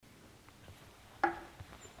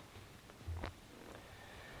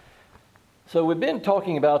So we've been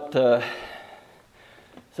talking about some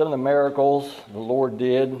of the miracles the Lord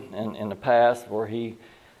did in the past, where He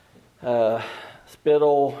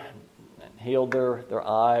spittled and healed their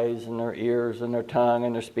eyes and their ears and their tongue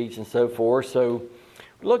and their speech and so forth. So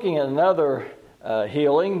we're looking at another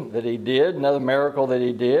healing that He did, another miracle that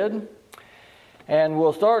He did. And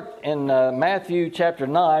we'll start in Matthew chapter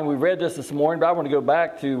 9. We read this morning, but I want to go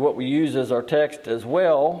back to what we use as our text as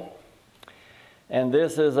well. And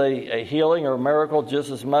this is a healing or a miracle just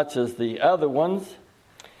as much as the other ones.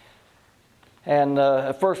 And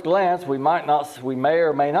at first glance, we may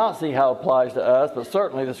or may not see how it applies to us, but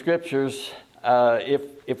certainly the Scriptures,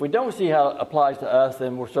 if we don't see how it applies to us,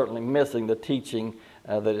 then we're certainly missing the teaching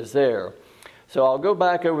that is there. So I'll go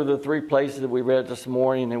back over the three places that we read this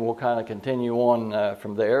morning, and we'll kind of continue on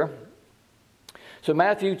from there. So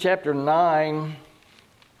Matthew chapter 9,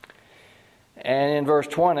 and in verse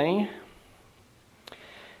 20,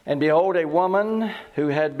 "And behold, a woman who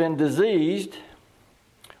had been diseased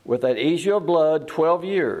with that issue of blood 12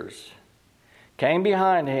 years came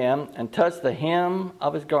behind him and touched the hem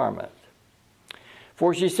of his garment.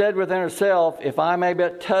 For she said within herself, If I may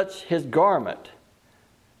but touch his garment,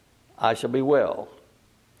 I shall be well.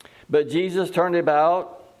 But Jesus turned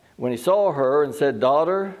about when he saw her and said,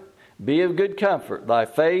 Daughter, be of good comfort. Thy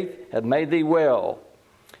faith hath made thee well.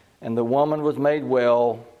 And the woman was made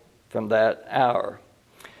well from that hour."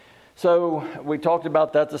 So we talked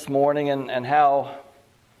about that this morning and how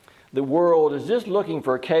the world is just looking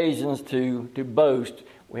for occasions to boast.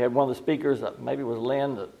 We had one of the speakers, maybe it was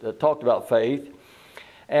Lynn, that talked about faith.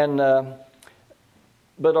 And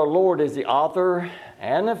but our Lord is the author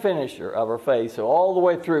and the finisher of our faith. So all the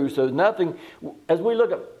way through. So nothing, as we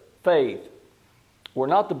look at faith, we're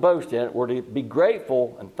not to boast in it. We're to be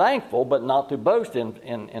grateful and thankful, but not to boast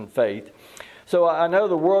in faith. So I know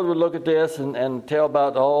the world would look at this and tell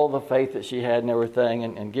about all the faith that she had and everything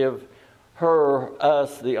and give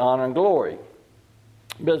us the honor and glory.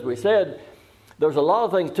 But as we said, there's a lot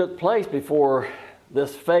of things took place before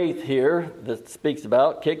this faith here that speaks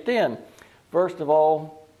about kicked in. First of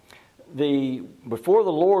all, before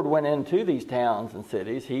the Lord went into these towns and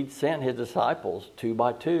cities, He sent His disciples 2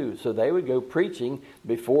 by 2. So they would go preaching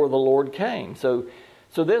before the Lord came. So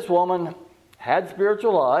this woman had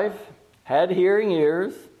spiritual life, had hearing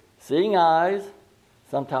ears, seeing eyes.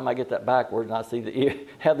 Sometimes I get that backwards and I see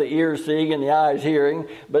have the ears seeing and the eyes hearing.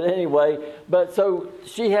 But anyway, so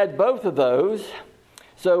she had both of those.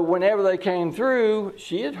 So whenever they came through,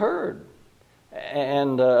 she had heard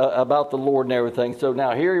and about the Lord and everything. So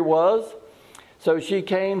now here He was. So she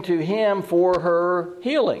came to Him for her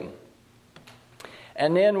healing.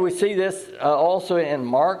 And then we see this also in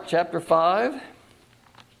Mark chapter 5.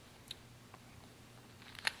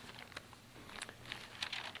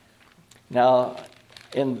 Now,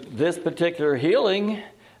 in this particular healing,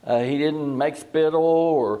 He didn't make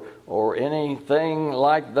spittle or anything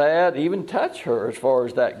like that, even touch her as far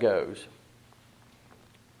as that goes.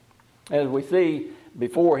 As we see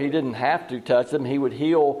before, He didn't have to touch them. He would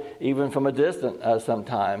heal even from a distance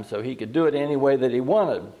sometimes, so He could do it any way that He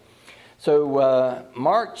wanted. So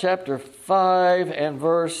Mark chapter 5 and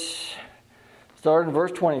starting in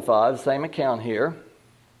verse 25, the same account here.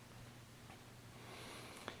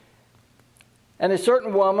 "And a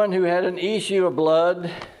certain woman who had an issue of blood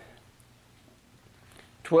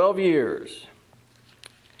 12 years,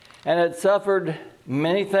 and had suffered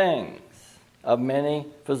many things of many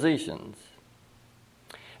physicians,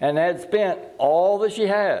 and had spent all that she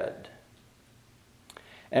had,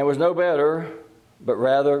 and was no better, but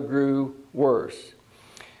rather grew worse."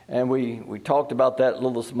 And we talked about that a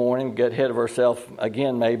little this morning, get ahead of ourselves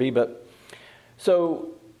again maybe. But so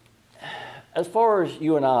as far as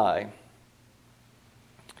you and I,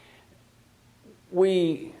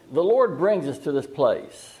 the Lord brings us to this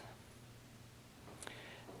place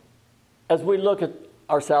as we look at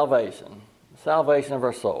our salvation of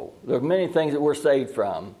our soul. There are many things that we're saved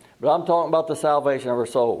from, but I'm talking about the salvation of our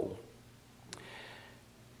soul.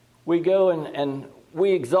 We go and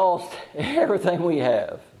we exhaust everything we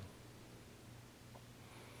have,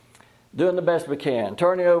 doing the best we can,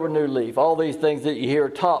 turning over a new leaf, all these things that you hear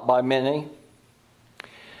taught by many.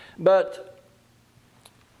 But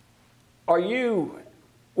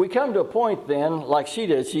we come to a point then, like she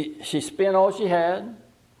did. She spent all she had,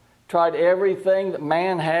 tried everything that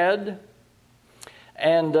man had,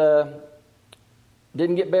 and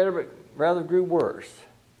didn't get better, but rather grew worse.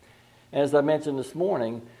 As I mentioned this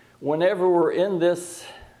morning, whenever we're in this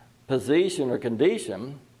position or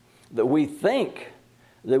condition that we think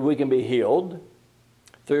that we can be healed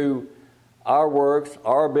through our works,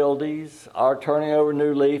 our abilities, our turning over a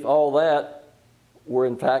new leaf, all that, we're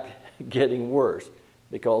in fact getting worse,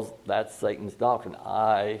 because that's Satan's doctrine.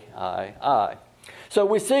 I. So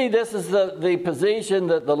we see this is the position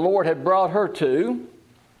that the Lord had brought her to.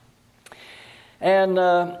 And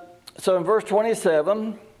so in verse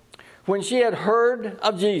 27, when she had heard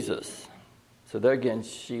of Jesus, so there again,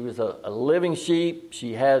 she was a living sheep.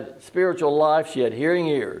 She had spiritual life. She had hearing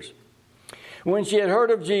ears. When she had heard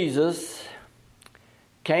of Jesus,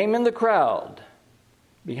 came in the crowd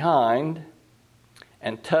behind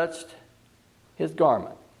and touched his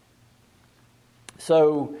garment.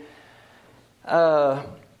 So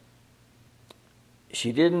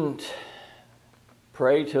she didn't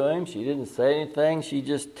pray to him. She didn't say anything. She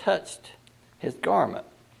just touched his garment.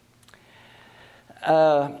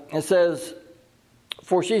 It says,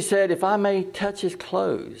 for she said, if I may touch his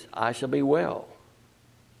clothes, I shall be well.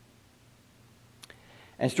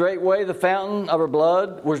 And straightway the fountain of her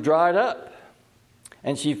blood was dried up,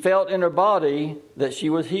 and she felt in her body that she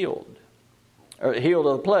was healed of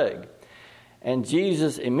the plague. And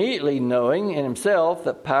Jesus, immediately knowing in himself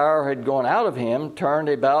that power had gone out of him, turned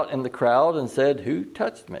about in the crowd and said, who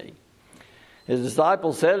touched me? His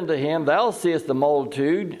disciples said unto him, thou seest the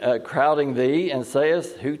multitude crowding thee, and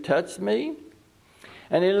sayest, who touched me?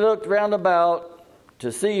 And he looked round about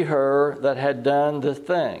to see her that had done this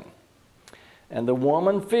thing. And the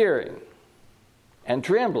woman, fearing and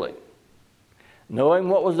trembling, knowing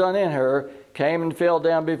what was done in her, came and fell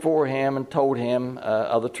down before him and told him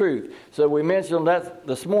of the truth. So we mentioned that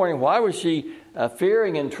this morning. Why was she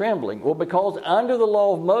fearing and trembling? Well, because under the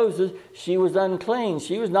law of Moses, she was unclean.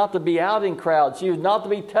 She was not to be out in crowds. She was not to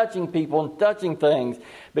be touching people and touching things,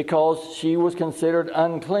 because she was considered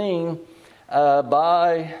unclean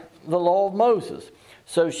by the law of Moses.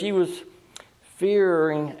 So she was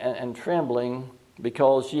fearing and trembling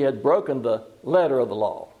because she had broken the letter of the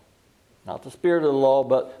law. Not the spirit of the law,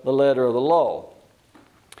 but the letter of the law.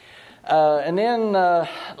 And then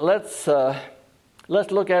let's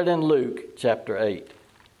look at it in Luke chapter 8.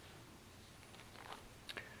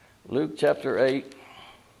 Luke chapter 8.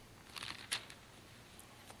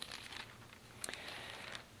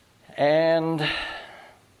 And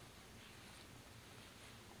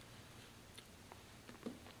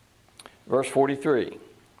verse 43.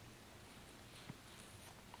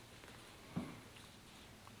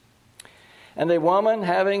 And a woman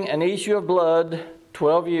having an issue of blood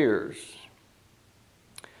 12 years,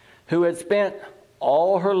 who had spent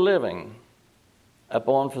all her living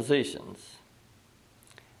upon physicians,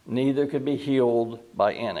 neither could be healed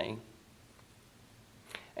by any.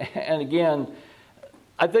 And again,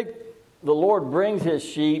 I think the Lord brings his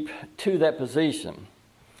sheep to that position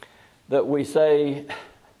that we say,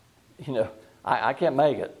 I can't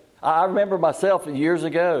make it. I remember myself years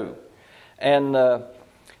ago, and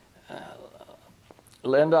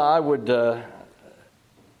Linda,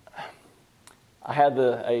 I had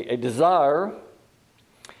a desire,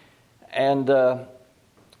 and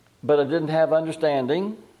but I didn't have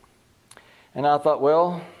understanding, and I thought,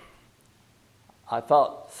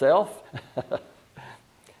 self,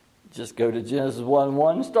 just go to Genesis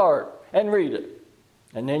 1:1, start and read it,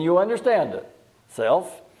 and then you'll understand it,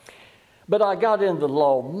 self. But I got into the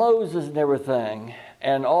law of Moses and everything,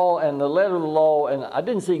 and the letter of the law, and I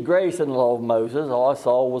didn't see grace in the law of Moses. All I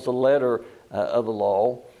saw was the letter of the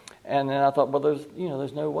law, and then I thought,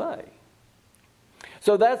 there's no way.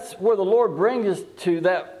 So that's where the Lord brings us to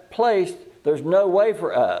that place. There's no way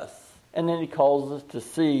for us, and then he calls us to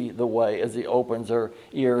see the way as he opens our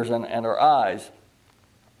ears and our eyes.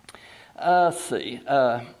 Let's see.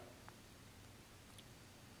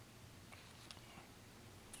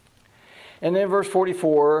 And then verse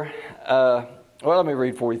 44, let me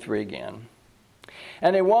read 43 again.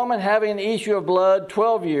 And a woman having an issue of blood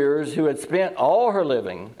 12 years, who had spent all her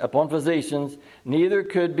living upon physicians, neither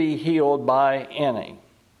could be healed by any,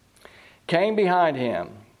 came behind him,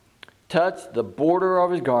 touched the border of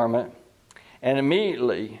his garment, and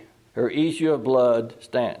immediately her issue of blood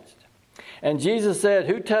stanched. And Jesus said,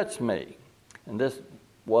 who touched me? And this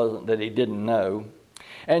wasn't that he didn't know.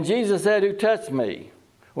 And Jesus said, who touched me?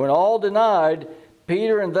 When all denied,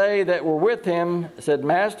 Peter and they that were with him said,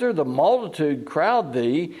 Master, the multitude crowd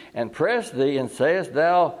thee and press thee, and sayest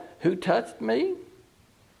thou, who touched me?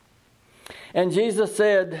 And Jesus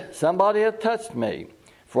said, somebody hath touched me,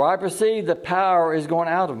 for I perceive the power is going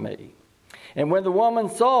out of me. And when the woman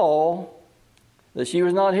saw that she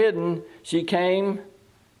was not hidden, she came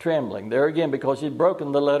trembling. There again, because she'd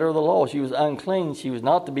broken the letter of the law. She was unclean. She was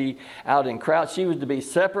not to be out in crowds. She was to be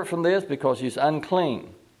separate from this because she was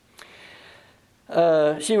unclean.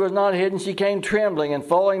 She was not hidden. She came trembling and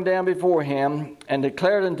falling down before him, and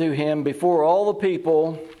declared unto him before all the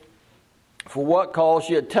people for what cause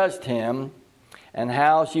she had touched him, and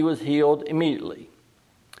how she was healed immediately.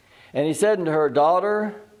 And he said unto her,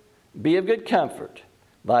 Daughter, be of good comfort.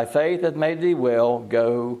 Thy faith hath made thee well.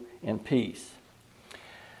 Go in peace.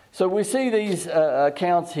 So we see these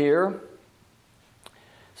accounts here.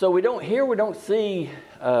 So we don't see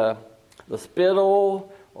the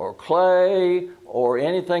spittle or clay or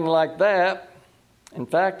anything like that. In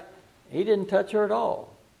fact, he didn't touch her at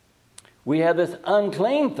all. We have this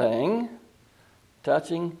unclean thing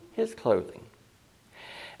touching his clothing.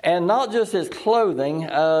 And not just his clothing.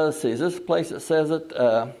 Let's see, is this place that says it?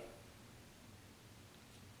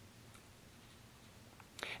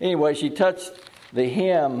 Anyway, she touched the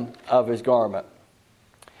hem of his garment.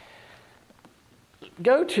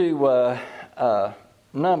 Go to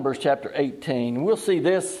Numbers chapter 18. We'll see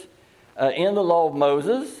this in the law of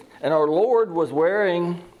Moses. And our Lord was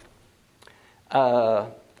wearing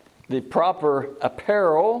the proper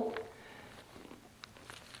apparel.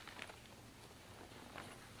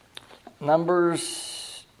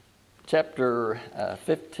 Numbers chapter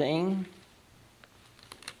 15.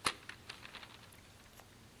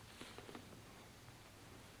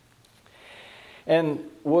 And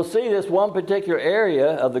we'll see this one particular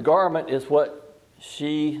area of the garment is what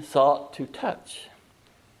she sought to touch.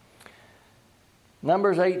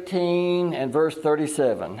 Numbers 18 and verse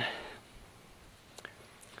 37.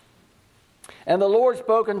 And the Lord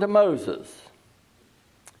spoke unto Moses,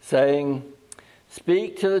 saying,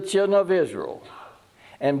 Speak to the children of Israel,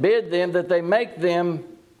 and bid them that they make them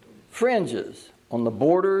fringes on the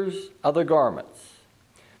borders of the garments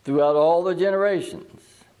throughout all the generations.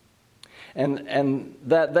 And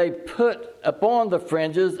that they put upon the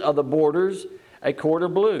fringes of the borders a cord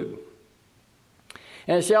of blue.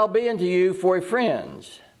 And it shall be unto you for a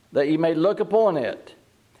fringe, that ye may look upon it.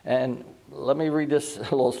 And let me read this a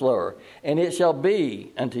little slower. And it shall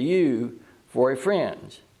be unto you for a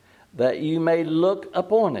fringe, that you may look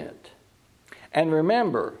upon it. And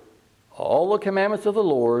remember all the commandments of the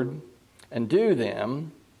Lord, and do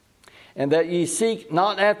them, and that ye seek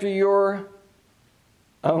not after your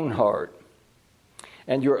own heart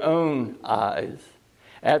and your own eyes,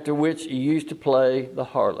 after which ye used to play the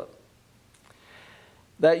harlot,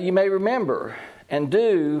 that ye may remember and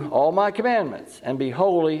do all my commandments, and be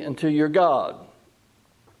holy unto your God.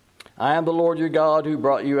 I am the Lord your God, who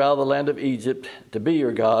brought you out of the land of Egypt to be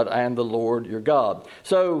your God. I am the Lord your God.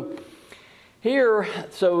 So here,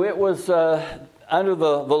 it was under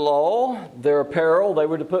the law, their apparel, they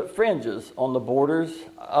were to put fringes on the borders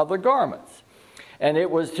of their garments. And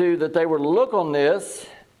it was that they were to look on this,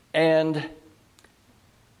 and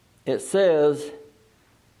it says,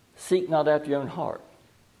 seek not after your own heart.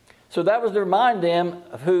 So that was to remind them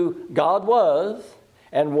of who God was,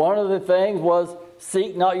 and one of the things was,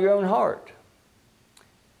 seek not your own heart.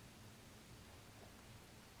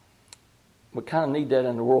 We kind of need that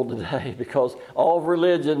in the world today, because all of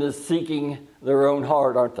religion is seeking their own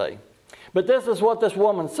heart, aren't they? But this is what this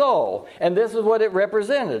woman saw, and this is what it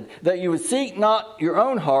represented, that you would seek not your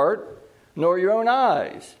own heart, nor your own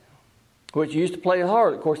eyes, which used to play a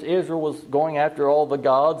harlot. Of course, Israel was going after all the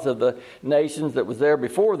gods of the nations that was there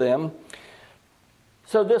before them.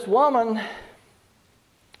 So this woman,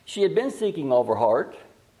 she had been seeking all of her heart.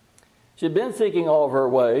 She had been seeking all of her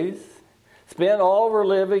ways, spent all of her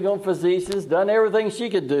living on physicians, done everything she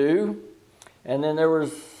could do, and then there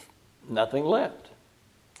was nothing left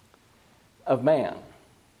of man.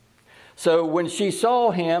 So when she saw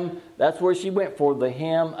him, that's where she went for, the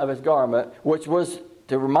hem of his garment, which was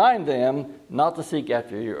to remind them not to seek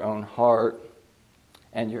after your own heart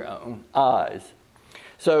and your own eyes.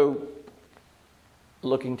 So,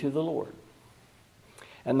 looking to the Lord.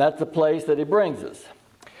 And that's the place that he brings us.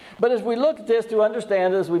 But as we look at this, to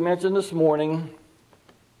understand, as we mentioned this morning,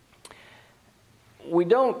 we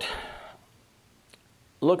don't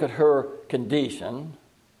look at her condition.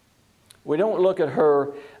 We don't look at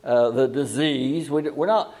her, the disease. We're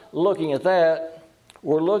not looking at that.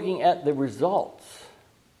 We're looking at the results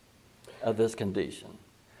of this condition.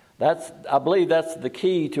 I believe that's the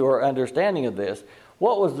key to our understanding of this.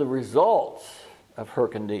 What was the results of her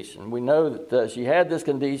condition? We know that she had this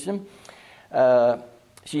condition.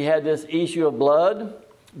 She had this issue of blood,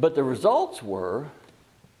 but the results were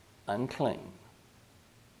unclean.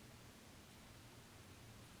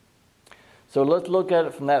 So let's look at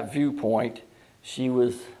it from that viewpoint. She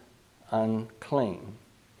was unclean.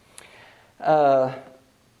 I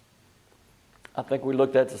think we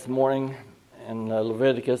looked at this morning in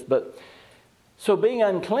Leviticus, but so being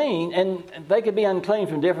unclean, and they could be unclean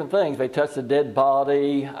from different things. They touched a dead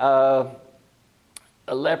body,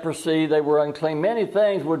 leprosy, they were unclean. Many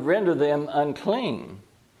things would render them unclean.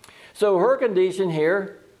 So her condition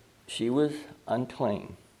here, she was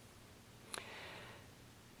unclean.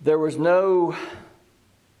 There was no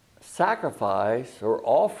sacrifice or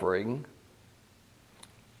offering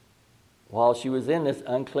while she was in this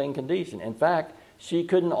unclean condition. In fact, she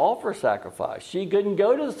couldn't offer sacrifice. She couldn't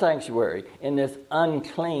go to the sanctuary in this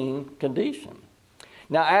unclean condition.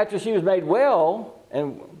 Now, after she was made well,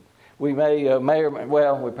 and we we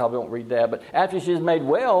probably won't read that, but after she was made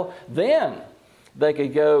well, then they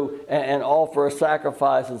could go and offer a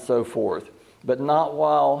sacrifice and so forth, but not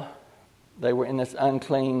while they were in this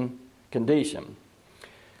unclean condition.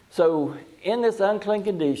 So, in this unclean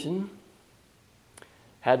condition,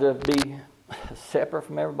 had to be separate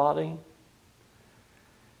from everybody.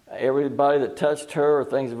 Everybody that touched her or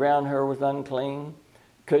things around her was unclean.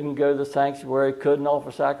 Couldn't go to the sanctuary, couldn't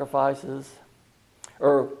offer sacrifices,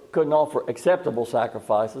 or couldn't offer acceptable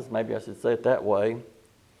sacrifices, maybe I should say it that way.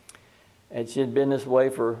 And she had been this way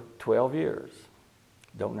for 12 years.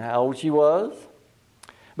 Don't know how old she was,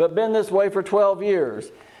 but been this way for 12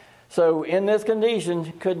 years. So in this condition,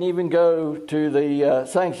 she couldn't even go to the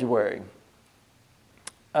sanctuary.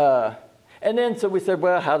 And then so we said,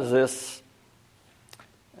 well, how does this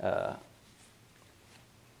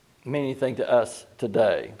mean anything to us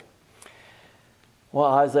today? Well,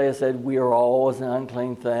 Isaiah said, we are all as an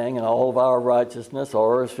unclean thing, and all of our righteousness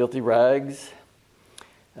are as filthy rags.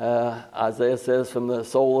 Isaiah says, from the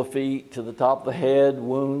sole of feet to the top of the head,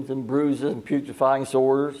 wounds and bruises and putrefying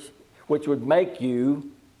sores, which would make you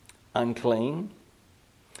unclean.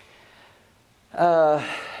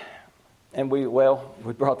 And we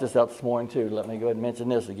brought this out this morning too. Let me go ahead and mention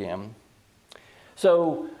this again.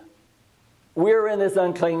 So, we're in this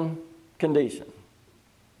unclean condition.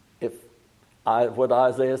 If what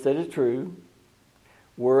Isaiah said is true,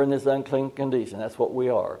 we're in this unclean condition. That's what we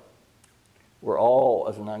are. We're all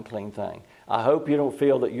as an unclean thing. I hope you don't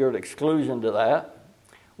feel that you're an exclusion to that.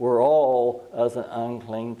 We're all as an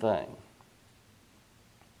unclean thing.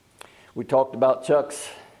 We talked about Chuck's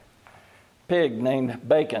pig named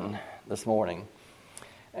Bacon this morning.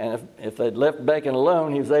 And if they'd left Bacon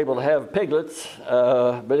alone, he was able to have piglets.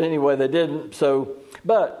 But anyway, they didn't.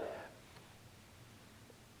 But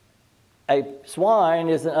a swine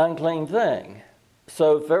is an unclean thing.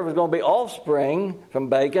 So if there was going to be offspring from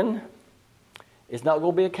Bacon, it's not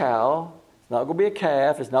going to be a cow. It's not going to be a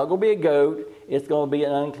calf. It's not going to be a goat. It's going to be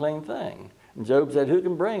an unclean thing. And Job said, who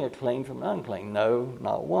can bring a clean from an unclean? No,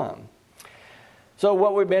 not one. So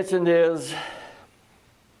what we mentioned is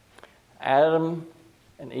Adam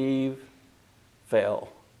and Eve fell,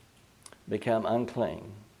 become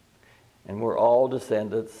unclean. And we're all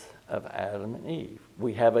descendants of Adam and Eve.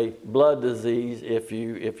 We have a blood disease, if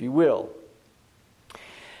you will.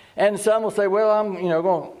 And some will say, well, I'm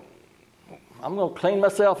going to clean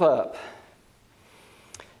myself up,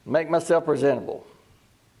 make myself presentable.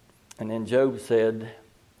 And then Job said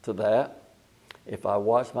to that, if I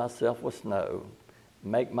wash myself with snow,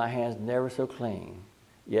 make my hands never so clean,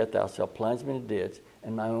 yet thou shalt plunge me in a ditch,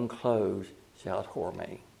 and my own clothes shall abhor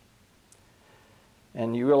me.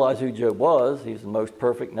 And you realize who Job was. He's the most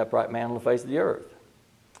perfect and upright man on the face of the earth.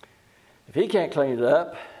 If he can't clean it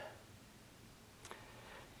up,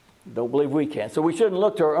 don't believe we can. So we shouldn't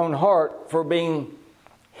look to our own heart for being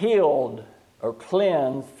healed or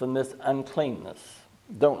cleansed from this uncleanness.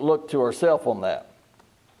 Don't look to ourselves on that.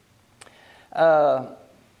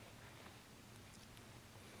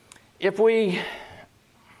 If we,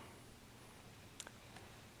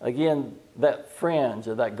 again, that fringe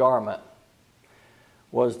or that garment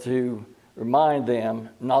was to remind them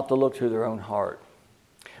not to look to their own heart.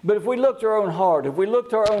 But if we look to our own heart, if we look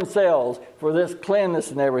to our own selves for this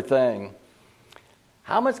cleanness and everything,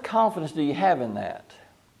 how much confidence do you have in that?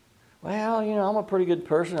 Well, I'm a pretty good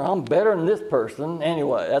person, or I'm better than this person.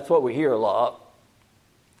 Anyway, that's what we hear a lot.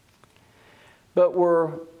 But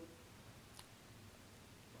we're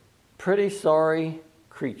pretty sorry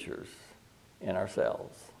creatures in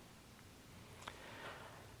ourselves.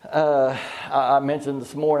 I mentioned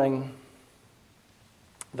this morning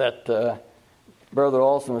that Brother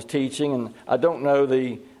Olson was teaching, and I don't know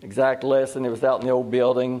the exact lesson. It was out in the old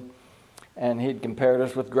building, and he'd compared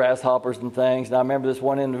us with grasshoppers and things. And I remember this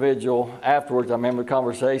one individual, afterwards, I remember the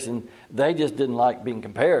conversation, they just didn't like being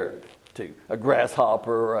compared to a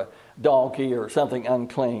grasshopper or a donkey or something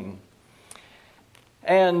unclean.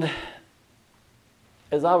 And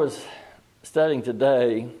as I was studying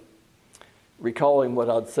today, recalling what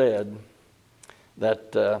I'd said,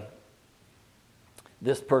 that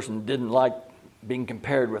this person didn't like being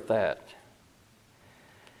compared with that.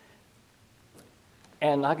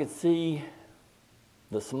 And I could see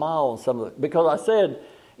the smile on some of the, because I said,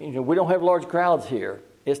 we don't have large crowds here.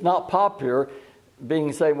 It's not popular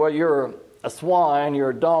being saying, well, you're a swine,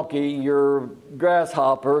 you're a donkey, you're a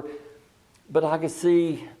grasshopper. But I can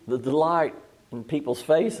see the delight in people's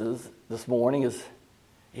faces this morning is,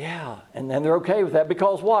 yeah, and then they're okay with that.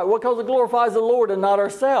 Because why? Well, because it glorifies the Lord and not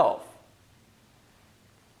ourselves.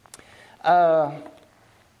 I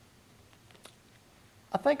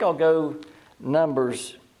think I'll go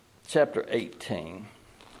Numbers chapter 18.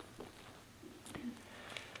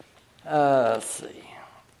 Let's see.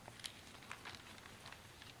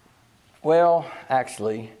 Well,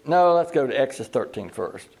 actually, no, let's go to Exodus 13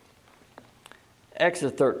 first.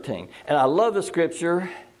 Exodus 13. And I love the scripture.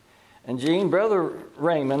 And Gene, Brother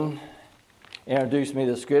Raymond introduced me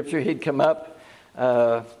to the scripture. He'd come up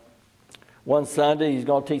one Sunday. He's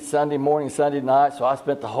going to teach Sunday morning, Sunday night. So I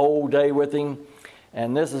spent the whole day with him.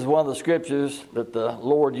 And this is one of the scriptures that the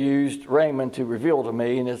Lord used Raymond to reveal to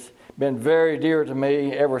me. And it's been very dear to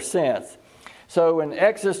me ever since. So in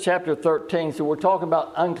Exodus chapter 13, so we're talking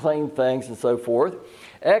about unclean things and so forth.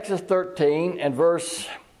 Exodus 13 and verse...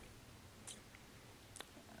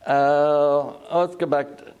 let's go back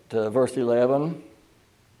to verse 11.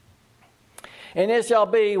 And it shall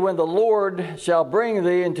be when the Lord shall bring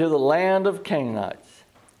thee into the land of Canaanites,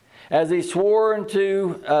 as he swore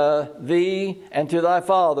unto thee and to thy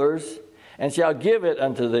fathers, and shall give it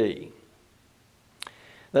unto thee,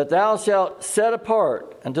 that thou shalt set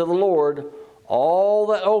apart unto the Lord all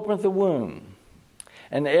that openeth the womb,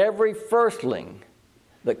 and every firstling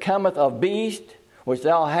that cometh of beast which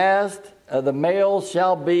thou hast, the male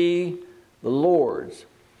shall be the Lord's.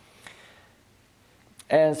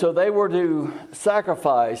 And so they were to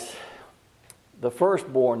sacrifice the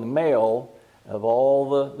firstborn, the male, of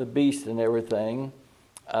all the beasts and everything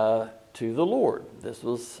to the Lord. This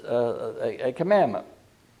was a commandment.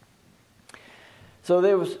 So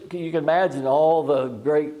there was, you can imagine all the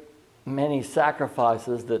great many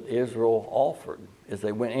sacrifices that Israel offered as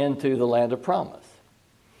they went into the land of promise.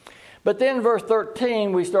 But then verse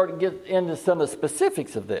 13, we start to get into some of the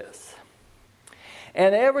specifics of this.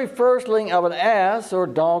 And every firstling of an ass or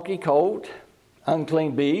donkey, colt,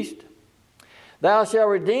 unclean beast, thou shalt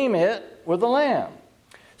redeem it with a lamb.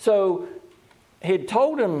 So he'd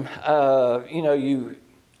told him, you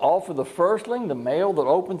offer the firstling, the male that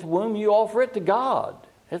opens the womb, you offer it to God.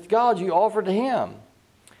 It's God, you offer to him.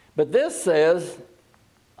 But this says,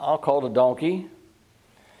 I'll call it a donkey,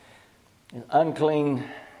 an unclean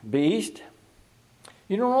beast.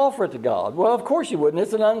 You don't offer it to God. Well, of course you wouldn't.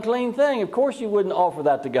 It's an unclean thing. Of course you wouldn't offer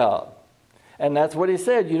that to God. And that's what he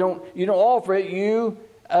said. You don't offer it, you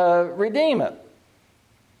redeem it.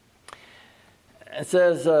 It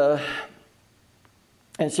says,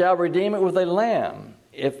 and shall redeem it with a lamb.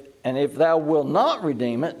 If thou wilt not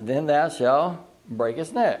redeem it, then thou shalt break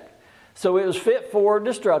its neck. So it was fit for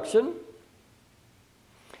destruction.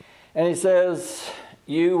 And he says,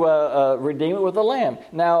 you redeem it with a lamb.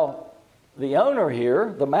 Now, the owner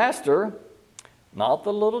here, the master, not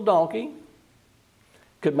the little donkey,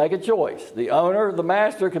 could make a choice. The owner, the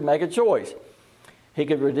master, could make a choice. He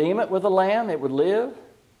could redeem it with a lamb, it would live.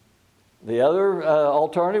 The other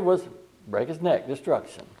alternative was break its neck,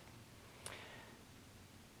 destruction.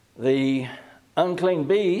 The unclean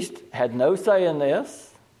beast had no say in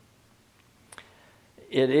this.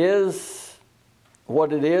 It is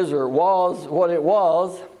what it is, or it was what it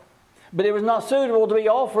was, but it was not suitable to be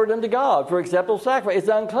offered unto God for acceptable sacrifice. It's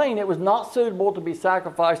unclean. It was not suitable to be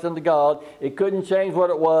sacrificed unto God. It couldn't change what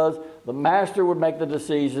it was. The master would make the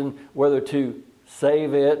decision whether to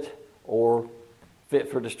save it or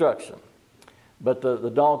fit for destruction. But the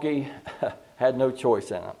donkey had no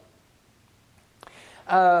choice in it.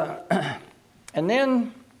 And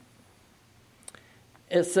then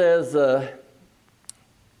it says,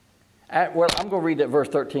 I'm going to read that verse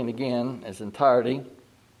 13 again in its entirety.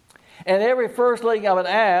 And every firstling of an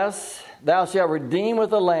ass thou shalt redeem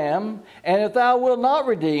with a lamb, and if thou wilt not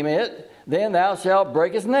redeem it, then thou shalt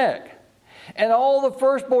break its neck. And all the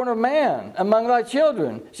firstborn of man among thy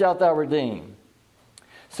children shalt thou redeem.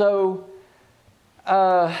 So,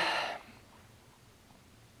 it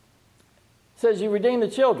says you redeem the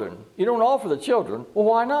children. You don't offer the children. Well,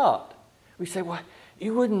 why not? We say, well,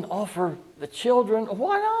 you wouldn't offer the children.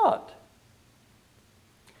 Why not?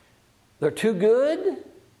 They're too good?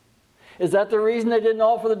 Is that the reason they didn't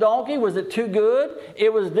offer the donkey? Was it too good?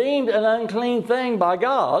 It was deemed an unclean thing by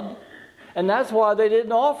God, and that's why they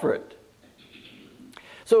didn't offer it.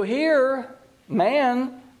 So here,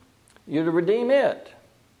 man, you're to redeem it.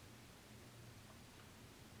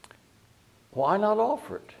 Why not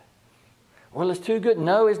offer it? Well, it's too good.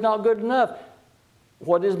 No, it's not good enough.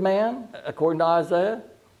 What is man? According to Isaiah,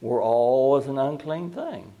 we're all as an unclean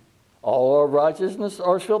thing. All our righteousness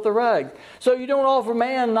are as filthy rags. So you don't offer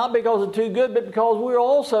man not because it's too good, but because we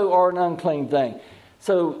also are an unclean thing.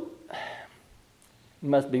 So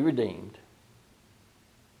must be redeemed.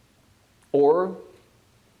 Or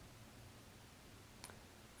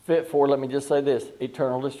fit for, let me just say this,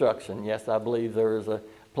 eternal destruction. Yes, I believe there is a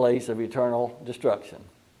place of eternal destruction.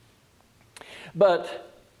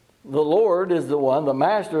 But the Lord is the one, the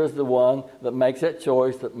Master is the one that makes that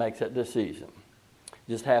choice, that makes that decision.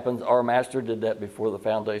 Just happens our Master did that before the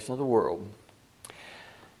foundation of the world.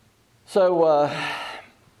 So,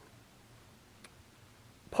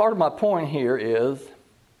 part of my point here is,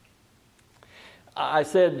 I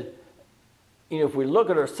said, if we look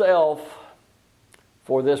at ourselves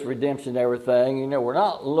for this redemption and everything, we're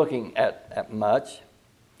not looking at much.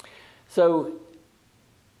 So,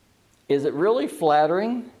 is it really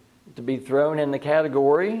flattering to be thrown in the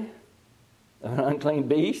category of an unclean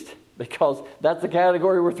beast? Because that's the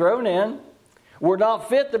category we're thrown in. We're not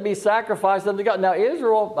fit to be sacrificed unto God. Now,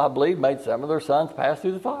 Israel, I believe, made some of their sons pass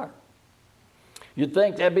through the fire. You'd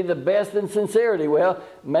think that'd be the best in sincerity. Well,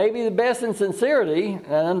 maybe the best in sincerity,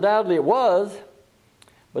 and undoubtedly it was,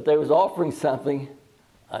 but they was offering something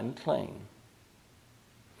unclean.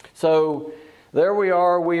 So, there we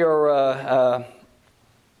are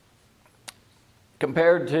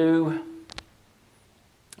compared to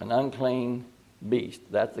an unclean beast.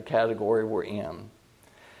 That's the category we're in.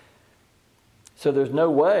 So there's no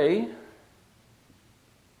way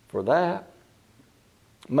for that.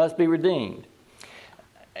 Must be redeemed.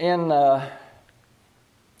 And now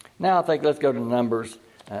I think let's go to Numbers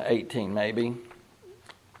 18 maybe.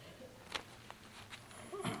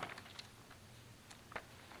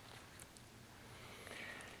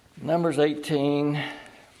 Numbers 18.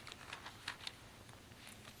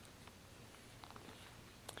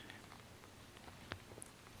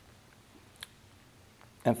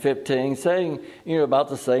 And 15, saying, about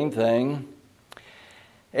the same thing.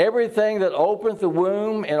 Everything that openeth the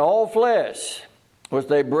womb in all flesh, which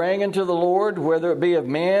they bring into the Lord, whether it be of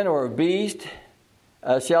man or of beast,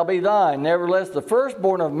 shall be thine. Nevertheless, the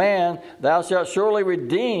firstborn of man thou shalt surely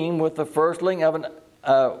redeem with the firstling of an...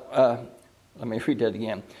 let me read that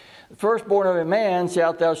again. The firstborn of a man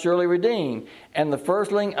shalt thou surely redeem, and the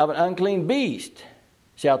firstling of an unclean beast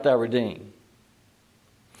shalt thou redeem.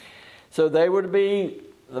 So they would be...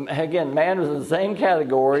 Again, man was in the same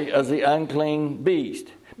category as the unclean beast.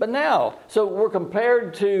 But now, so we're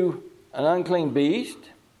compared to an unclean beast.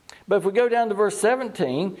 But if we go down to verse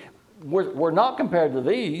 17, we're not compared to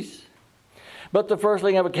these. But the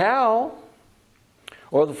firstling of a cow,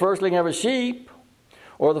 or the firstling of a sheep,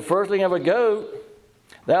 or the firstling of a goat,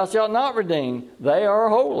 thou shalt not redeem. They are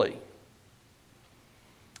holy.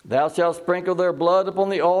 Thou shalt sprinkle their blood upon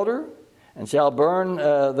the altar, and shall burn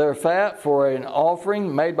their fat for an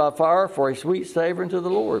offering made by fire for a sweet savor unto the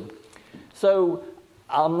Lord. So,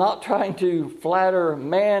 I'm not trying to flatter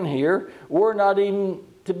man here. We're not even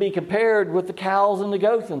to be compared with the cows and the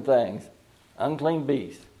goats and things. Unclean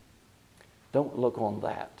beasts. Don't look on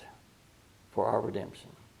that for our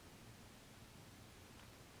redemption.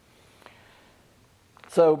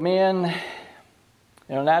 So, men,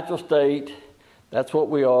 in a natural state, that's what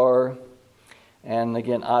we are. And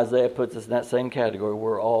again, Isaiah puts us in that same category.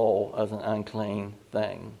 We're all as an unclean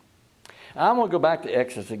thing. I'm going to go back to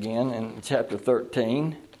Exodus again in chapter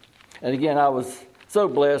 13. And again, I was so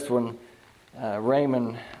blessed when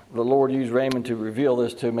the Lord used Raymond to reveal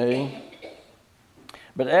this to me.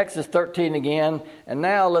 But Exodus 13 again. And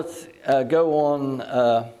now let's go on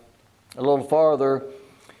a little farther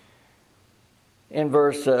in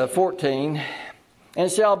verse 14. And it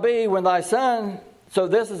shall be when thy son... So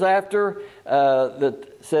this is after that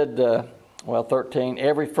said, 13,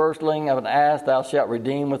 every firstling of an ass thou shalt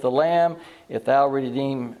redeem with a lamb. If thou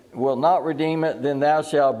will not redeem it, then thou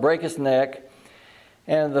shalt break its neck.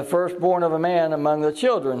 And the firstborn of a man among the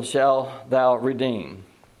children shalt thou redeem.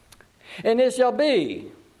 And it shall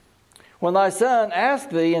be, when thy son ask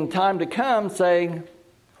thee in time to come, saying,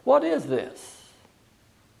 what is this?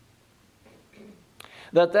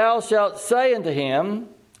 That thou shalt say unto him,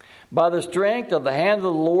 by the strength of the hand of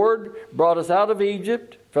the Lord brought us out of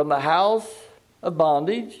Egypt from the house of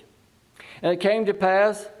bondage. And it came to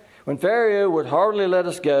pass, when Pharaoh would hardly let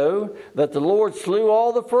us go, that the Lord slew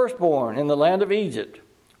all the firstborn in the land of Egypt,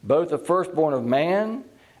 both the firstborn of man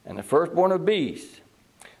and the firstborn of beast.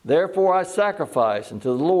 Therefore I sacrifice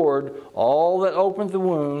unto the Lord all that opened the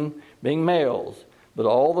womb, being males, but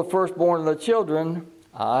all the firstborn of the children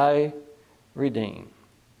I redeem.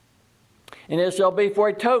 And it shall be for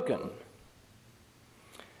a token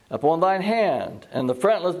upon thine hand, and the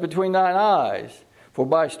frontlets between thine eyes. For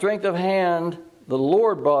by strength of hand the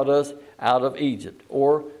Lord brought us out of Egypt,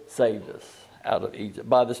 or saved us out of Egypt,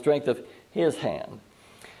 by the strength of his hand.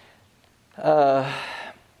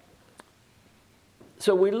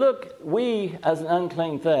 So we as an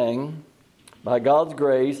unclean thing, by God's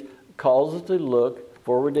grace, calls us to look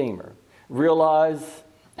for a Redeemer. Realize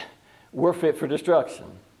we're fit for destruction.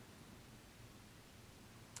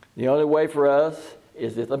 The only way for us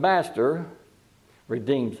is if the Master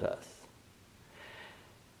redeems us.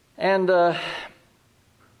 And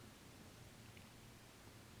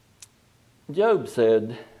Job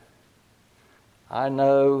said, I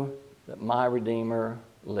know that my Redeemer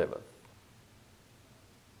liveth.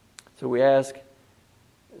 So we ask,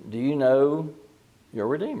 do you know your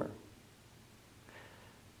Redeemer?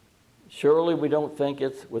 Surely we don't think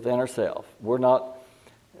it's within ourselves.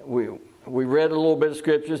 We read a little bit of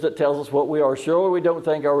scriptures that tells us what we are. Surely we don't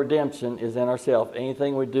think our redemption is in ourselves.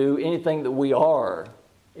 Anything we do, anything that we are,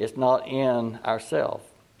 it's not in ourselves.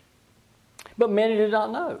 But many do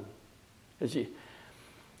not know.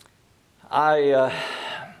 I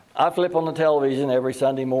flip on the television every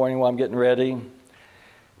Sunday morning while I'm getting ready.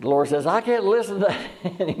 The Lord says, I can't listen to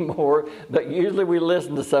that anymore, but usually we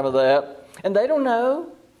listen to some of that. And they don't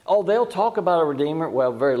know. Oh, they'll talk about a Redeemer.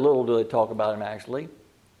 Well, very little do they talk about him actually.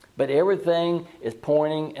 But everything is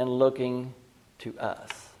pointing and looking to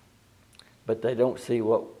us. But they don't see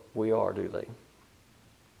what we are, do they?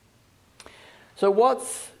 So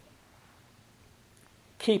what's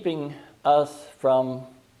keeping us from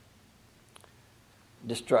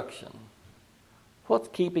destruction? What's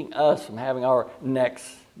keeping us from having our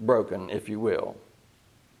necks broken, if you will?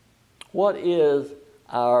 What is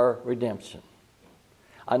our redemption?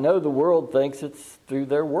 I know the world thinks it's through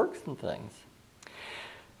their works and things.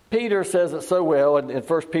 Peter says it so well in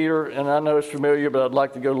 1 Peter, and I know it's familiar, but I'd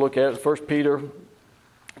like to go look at it. 1 Peter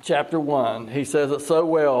chapter 1. He says it so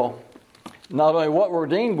well. Not only what we're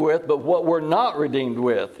redeemed with, but what we're not redeemed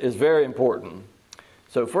with is very important.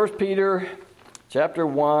 So 1 Peter chapter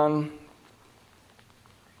 1.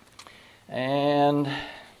 And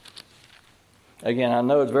again, I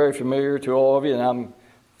know it's very familiar to all of you, and I'm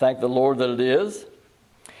thank the Lord that it is.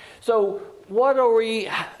 So what are we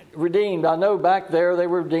redeemed? I know back there they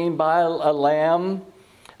were redeemed by a lamb.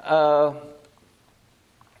 But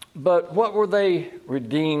what were they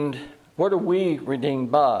redeemed? What are we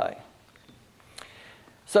redeemed by?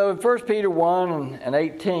 So in 1 Peter 1 and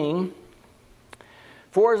 18,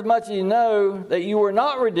 for as much as you know that you were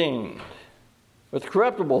not redeemed with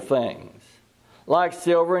corruptible things, like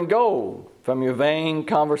silver and gold, from your vain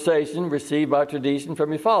conversation received by tradition from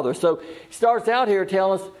your fathers. So he starts out here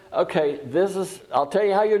telling us, okay, I'll tell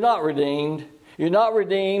you how you're not redeemed. You're not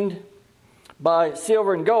redeemed by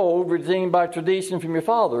silver and gold, redeemed by tradition from your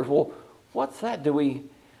fathers. Well, what's that?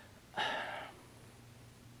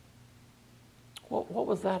 What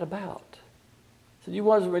was that about? So you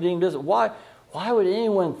wasn't redeemed this. Why would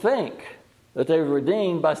anyone think that they were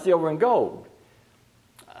redeemed by silver and gold?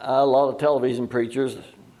 A lot of television preachers,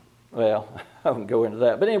 well, I won't go into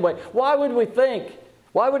that. But anyway, why would we think?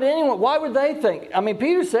 Why would they think? I mean,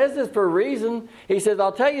 Peter says this for a reason. He says,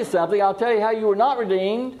 I'll tell you something. I'll tell you how you were not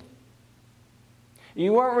redeemed.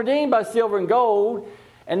 You weren't redeemed by silver and gold.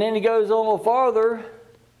 And then he goes on a little farther.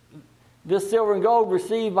 This silver and gold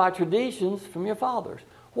received by traditions from your fathers.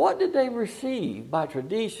 What did they receive by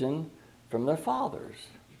tradition from their fathers?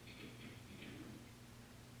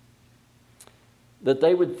 That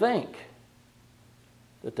they would think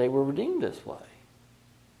that they were redeemed this way.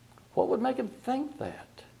 What would make them think that?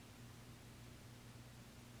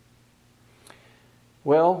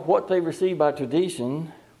 Well, what they received by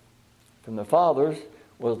tradition from the fathers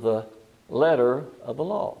was the letter of the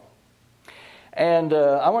law. And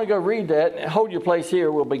I want to go read that. Hold your place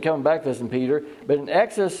here. We'll be coming back to this in Peter. But in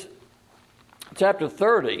Exodus chapter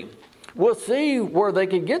 30, we'll see where they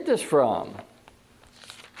could get this from.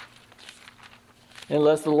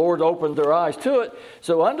 Unless the Lord opened their eyes to it.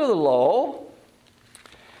 So under the law,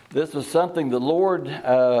 this was something the Lord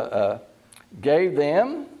gave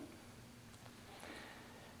them.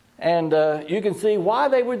 And you can see why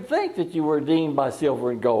they would think that you were redeemed by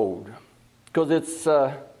silver and gold. Because it's,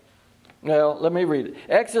 well, let me read it.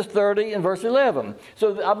 Exodus 30 and verse 11.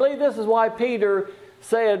 So I believe this is why Peter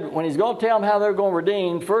said, when he's going to tell them how they're going to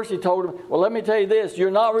redeem, first he told them, well, let me tell you this.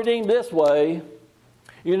 You're not redeemed this way.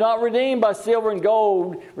 You're not redeemed by silver and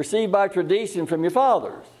gold received by tradition from your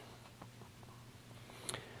fathers.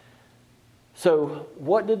 So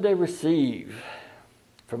what did they receive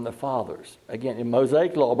from the fathers? Again, in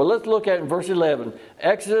Mosaic law. But let's look at it in verse 11.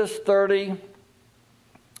 Exodus 30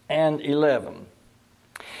 and 11.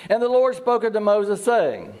 And the Lord spoke unto Moses,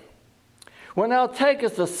 saying, When thou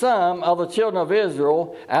takest the sum of the children of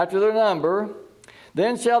Israel after their number,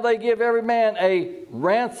 then shall they give every man a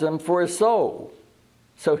ransom for his soul.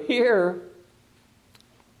 So here,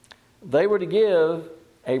 they were to give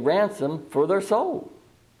a ransom for their soul.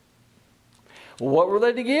 What were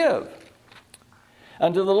they to give?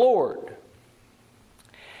 Unto the Lord.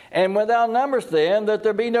 And when thou numberest them, that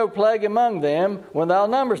there be no plague among them, when thou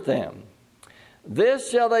numberest them. This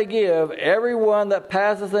shall they give every one that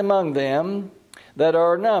passeth among them that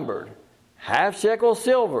are numbered. Half shekel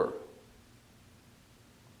silver.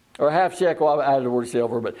 Or half shekel, I added the word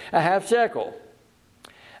silver, but a half shekel.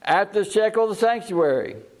 After the shekel of the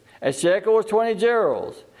sanctuary, a shekel is 20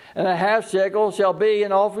 gerals, and a half shekel shall be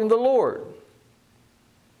an offering to the Lord.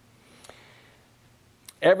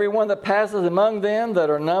 Every one that passeth among them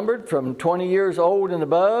that are numbered from 20 years old and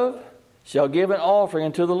above shall give an offering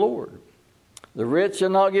unto the Lord. The rich shall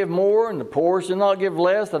not give more, and the poor shall not give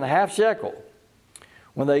less than a half shekel,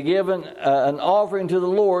 when they give an offering to the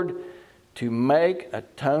Lord to make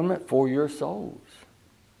atonement for your souls.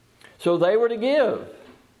 So they were to give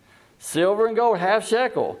silver and gold, half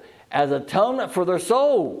shekel, as atonement for their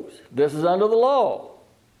souls. This is under the law.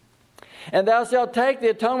 And thou shalt take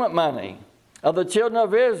the atonement money of the children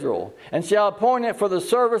of Israel, and shall appoint it for the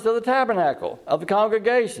service of the tabernacle of the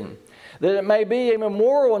congregation, that it may be a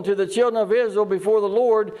memorial unto the children of Israel before the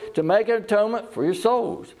Lord, to make an atonement for your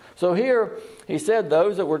souls. So here he said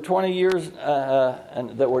those that were 20 years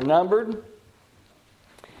and that were numbered,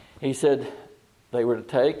 he said they were to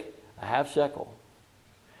take a half shekel.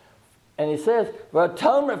 And he says, for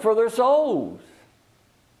atonement for their souls.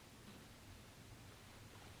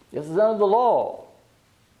 This is under the law.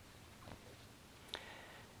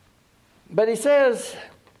 But he says,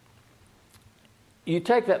 you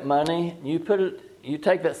take that money, you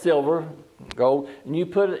take that silver, gold, and you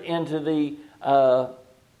put it into the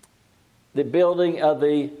building of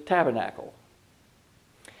the tabernacle.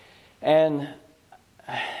 And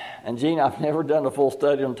Gene, I've never done a full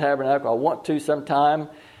study on tabernacle. I want to sometime,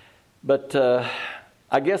 but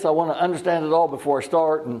I guess I want to understand it all before I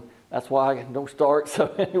start, and that's why I don't start. So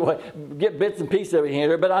anyway, get bits and pieces of it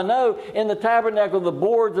here. But I know in the tabernacle, the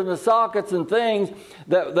boards and the sockets and things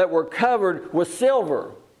that were covered with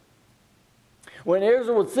silver. When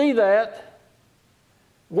Israel would see that,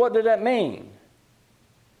 what did that mean?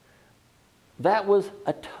 That was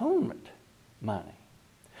atonement money.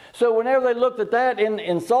 So whenever they looked at that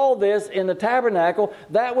and saw this in the tabernacle,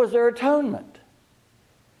 that was their atonement.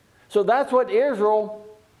 So that's what Israel,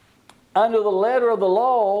 under the letter of the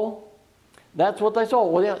law, that's what they saw.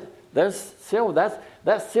 Well, yeah, there's silver.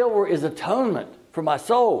 That silver is atonement for my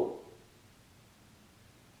soul.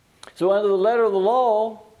 So under the letter of the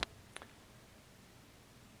law,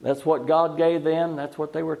 that's what God gave them. That's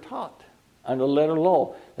what they were taught under the letter of the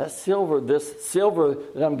law. That silver, this silver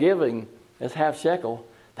that I'm giving, this half shekel,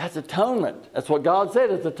 that's atonement. That's what God said.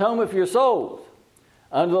 It's atonement for your souls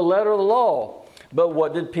under the letter of the law. But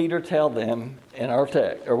what did Peter tell them in our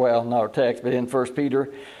text? Or well, not our text, but in 1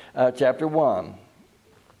 Peter chapter 1.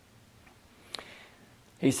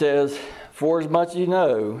 He says, for as much as you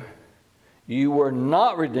know, you were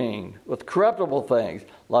not redeemed with corruptible things,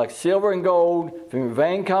 like silver and gold, from your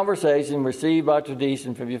vain conversation received by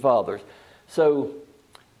tradition from your fathers. So,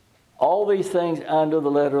 all these things under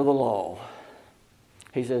the letter of the law,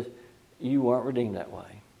 he says, you weren't redeemed that way.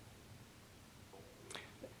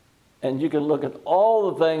 And you can look at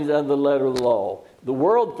all the things under the letter of the law. The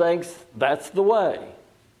world thinks that's the way.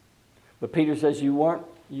 But Peter says you weren't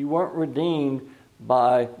redeemed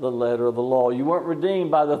by the letter of the law. You weren't redeemed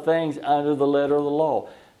by the things under the letter of the law.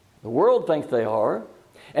 The world thinks they are.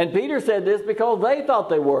 And Peter said this because they thought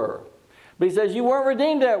they were. But he says you weren't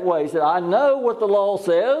redeemed that way. He said, I know what the law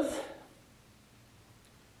says.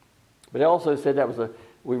 But he also said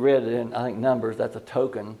we read it in, I think, Numbers, that's a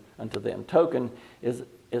token unto them. Token is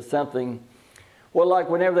something, well, like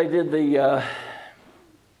whenever they did the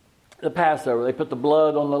Passover, they put the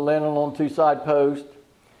blood on the lintel on two side posts.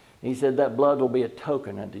 He said that blood will be a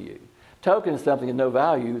token unto you. Token is something of no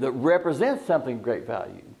value that represents something of great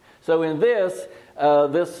value. So in this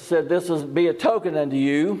said this will be a token unto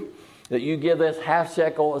you, that you give this half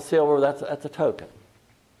shekel of silver. That's a token.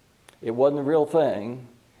 It wasn't the real thing.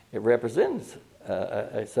 It represents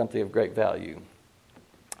something of great value.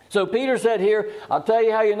 So Peter said here, I'll tell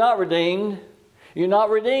you how you're not redeemed. You're not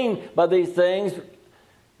redeemed by these things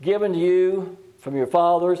given to you from your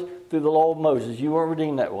fathers through the law of Moses. You weren't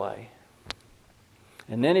redeemed that way.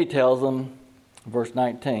 And then he tells them, verse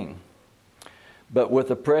 19, but with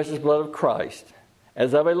the precious blood of Christ,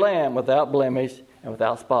 as of a lamb without blemish and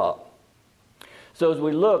without spot. So as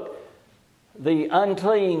we look, the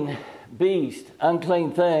unclean beast,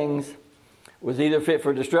 unclean things, was either fit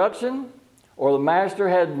for destruction, or the master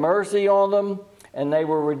had mercy on them, and they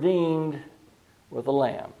were redeemed with a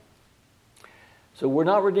lamb. So we're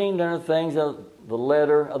not redeemed under things of the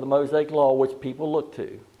letter of the Mosaic law, which people look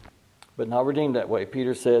to, but not redeemed that way.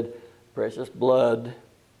 Peter said, precious blood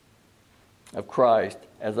of Christ,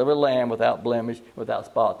 as of a lamb without blemish, without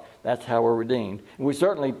spot. That's how we're redeemed. And we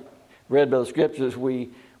certainly read by the Scriptures, we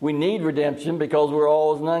need redemption because we're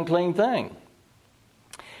all an unclean thing.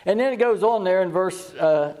 And then it goes on there in verse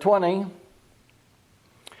 20.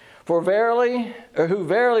 Who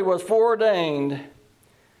verily was foreordained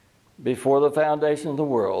before the foundation of the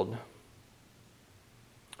world,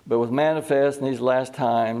 but was manifest in these last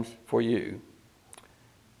times for you.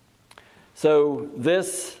 So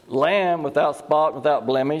this lamb without spot, without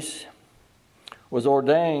blemish, was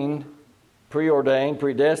preordained,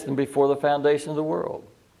 predestined before the foundation of the world.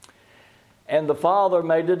 And the Father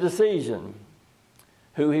made the decision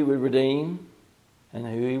who He would redeem and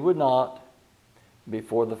who He would not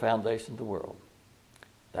before the foundation of the world.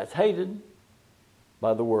 That's hated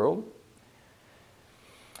by the world.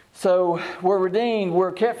 So we're redeemed,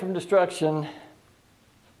 we're kept from destruction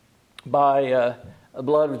by the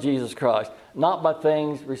blood of Jesus Christ, not by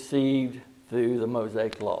things received through the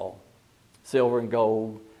Mosaic law. Silver and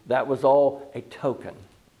gold, that was all a token.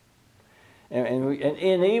 And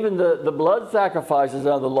even the blood sacrifices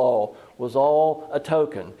of the law was all a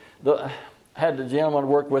token. I had the gentleman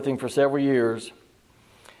work with him for several years.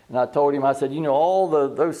 And I told him, I said, all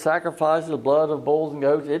those sacrifices, the blood of bulls and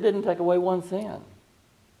goats, it didn't take away one sin.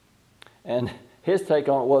 And his take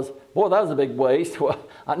on it was, boy, that was a big waste. Well,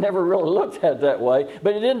 I never really looked at it that way.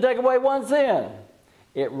 But it didn't take away one sin.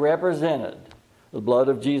 It represented the blood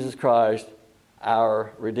of Jesus Christ,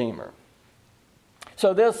 our Redeemer.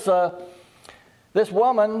 So this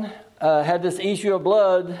woman had this issue of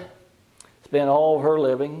blood, spent all of her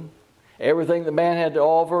living, everything the man had to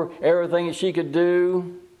offer, everything that she could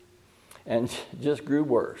do, and just grew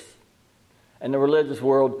worse. And the religious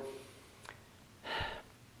world,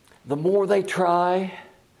 the more they try,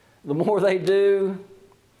 the more they do,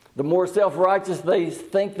 the more self-righteous they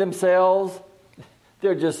think themselves,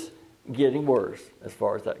 they're just getting worse as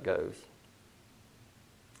far as that goes.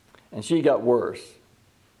 And she got worse.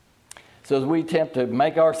 So as we attempt to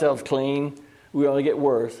make ourselves clean, we only get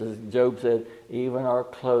worse. As Job said, even our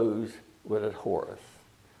clothes would abhor us.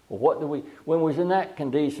 Well, when we was in that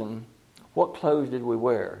condition, what clothes did we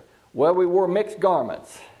wear? Well, we wore mixed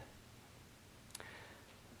garments.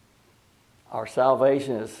 Our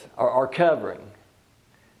salvation is our covering.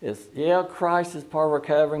 Christ is part of our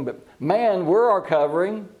covering, but man, we're our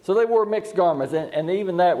covering. So they wore mixed garments, and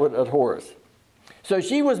even that would abhor us. So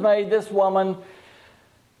this woman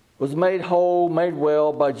was made whole, made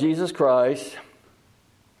well by Jesus Christ,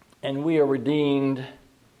 and we are redeemed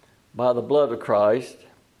by the blood of Christ.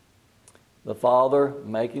 The Father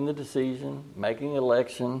making the decision, making the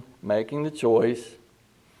election, making the choice.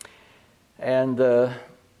 And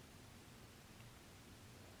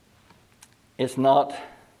it's not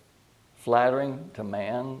flattering to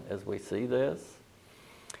man as we see this.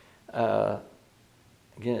 Again,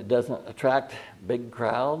 it doesn't attract big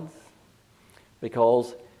crowds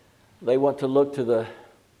because they want to look to the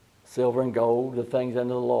silver and gold, the things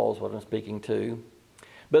under the law is what I'm speaking to.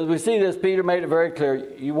 But as we see this, Peter made it very clear,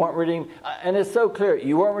 you weren't redeemed. And it's so clear,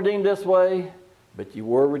 you weren't redeemed this way, but you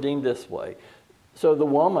were redeemed this way. So the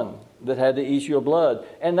woman that had the issue of blood,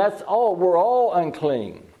 and that's all, we're all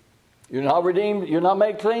unclean. You're not redeemed, you're not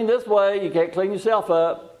made clean this way, you can't clean yourself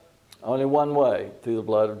up. Only one way, through the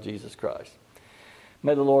blood of Jesus Christ.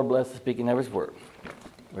 May the Lord bless the speaking of His word.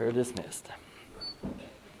 We're dismissed.